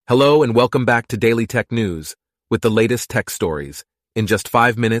Hello and welcome back to Daily Tech News with the latest tech stories in just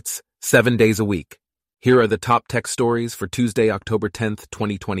 5 minutes, 7 days a week. Here are the top tech stories for Tuesday, October 10th,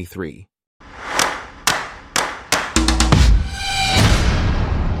 2023.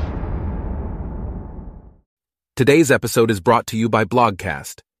 Today's episode is brought to you by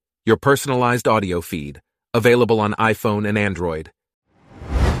Blogcast, your personalized audio feed, available on iPhone and Android.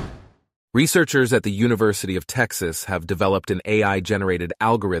 Researchers at the University of Texas have developed an AI-generated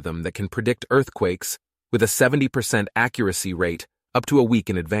algorithm that can predict earthquakes with a 70% accuracy rate up to a week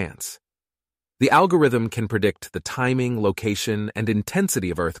in advance. The algorithm can predict the timing, location, and intensity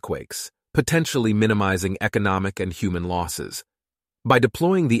of earthquakes, potentially minimizing economic and human losses. By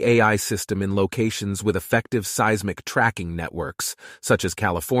deploying the AI system in locations with effective seismic tracking networks, such as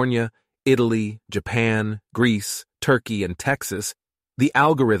California, Italy, Japan, Greece, Turkey, and Texas, the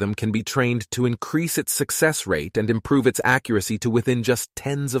algorithm can be trained to increase its success rate and improve its accuracy to within just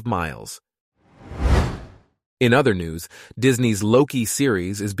tens of miles. In other news, Disney's Loki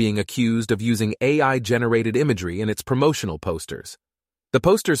series is being accused of using AI-generated imagery in its promotional posters. The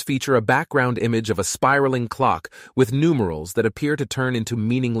posters feature a background image of a spiraling clock with numerals that appear to turn into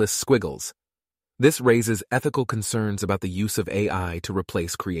meaningless squiggles. This raises ethical concerns about the use of AI to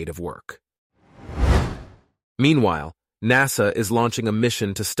replace creative work. Meanwhile, NASA is launching a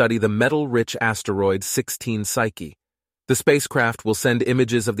mission to study the metal-rich asteroid 16 Psyche. The spacecraft will send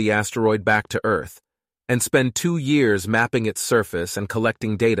images of the asteroid back to Earth and spend 2 years mapping its surface and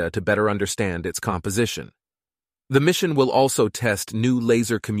collecting data to better understand its composition. The mission will also test new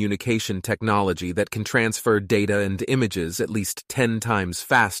laser communication technology that can transfer data and images at least 10 times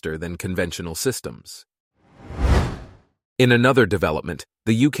faster than conventional systems. In another development,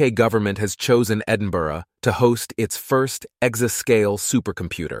 the UK government has chosen Edinburgh to host its first exascale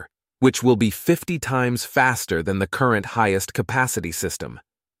supercomputer, which will be 50 times faster than the current highest capacity system.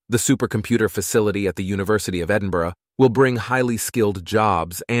 The supercomputer facility at the University of Edinburgh will bring highly skilled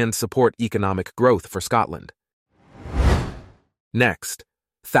jobs and support economic growth for Scotland. Next,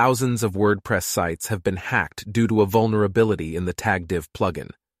 thousands of WordPress sites have been hacked due to a vulnerability in the TagDiv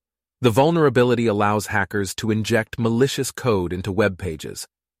plugin. The vulnerability allows hackers to inject malicious code into web pages,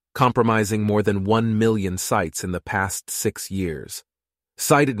 compromising more than 1 million sites in the past 6 years.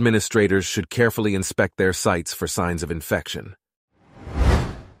 Site administrators should carefully inspect their sites for signs of infection.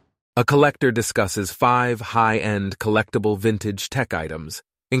 A collector discusses 5 high-end collectible vintage tech items,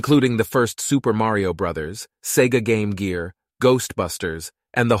 including the first Super Mario Bros., Sega Game Gear, Ghostbusters,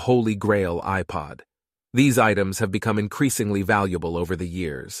 and the Holy Grail iPod. These items have become increasingly valuable over the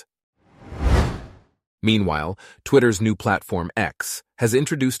years. Meanwhile, Twitter's new platform X has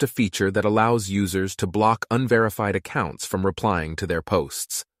introduced a feature that allows users to block unverified accounts from replying to their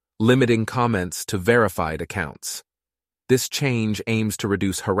posts, limiting comments to verified accounts. This change aims to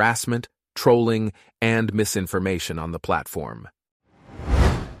reduce harassment, trolling, and misinformation on the platform.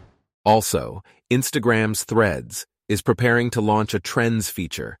 Also, Instagram's Threads is preparing to launch a trends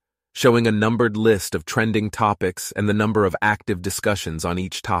feature, showing a numbered list of trending topics and the number of active discussions on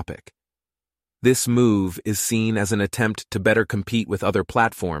each topic. This move is seen as an attempt to better compete with other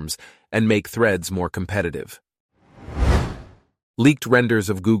platforms and make Threads more competitive. Leaked renders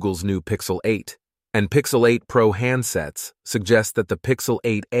of Google's new Pixel 8 and Pixel 8 Pro handsets suggest that the Pixel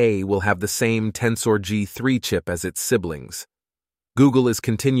 8a will have the same Tensor G3 chip as its siblings. Google is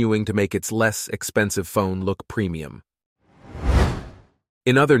continuing to make its less expensive phone look premium.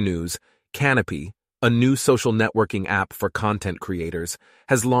 In other news, Canopy, a new social networking app for content creators,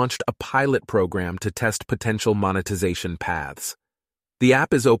 has launched a pilot program to test potential monetization paths. The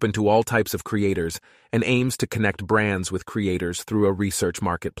app is open to all types of creators and aims to connect brands with creators through a research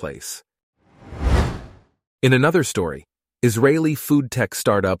marketplace. In another story, Israeli food tech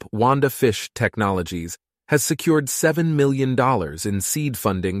startup Wanda Fish Technologies has secured $7 million in seed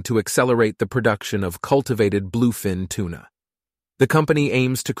funding to accelerate the production of cultivated bluefin tuna. The company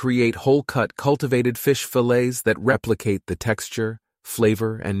aims to create whole-cut cultivated fish fillets that replicate the texture,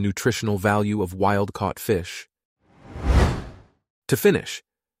 flavor, and nutritional value of wild-caught fish. To finish,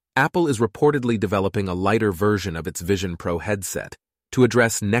 Apple is reportedly developing a lighter version of its Vision Pro headset to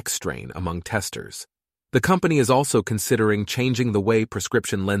address neck strain among testers. The company is also considering changing the way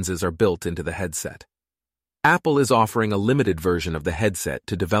prescription lenses are built into the headset. Apple is offering a limited version of the headset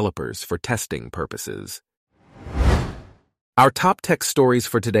to developers for testing purposes. Our top tech stories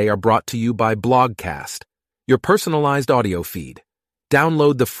for today are brought to you by Blogcast, your personalized audio feed.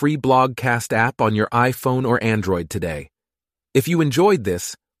 Download the free Blogcast app on your iPhone or Android today. If you enjoyed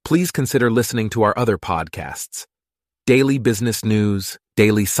this, please consider listening to our other podcasts: Daily Business News,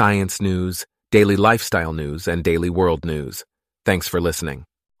 Daily Science News, Daily Lifestyle News, and Daily World News. Thanks for listening.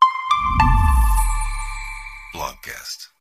 Blogcast.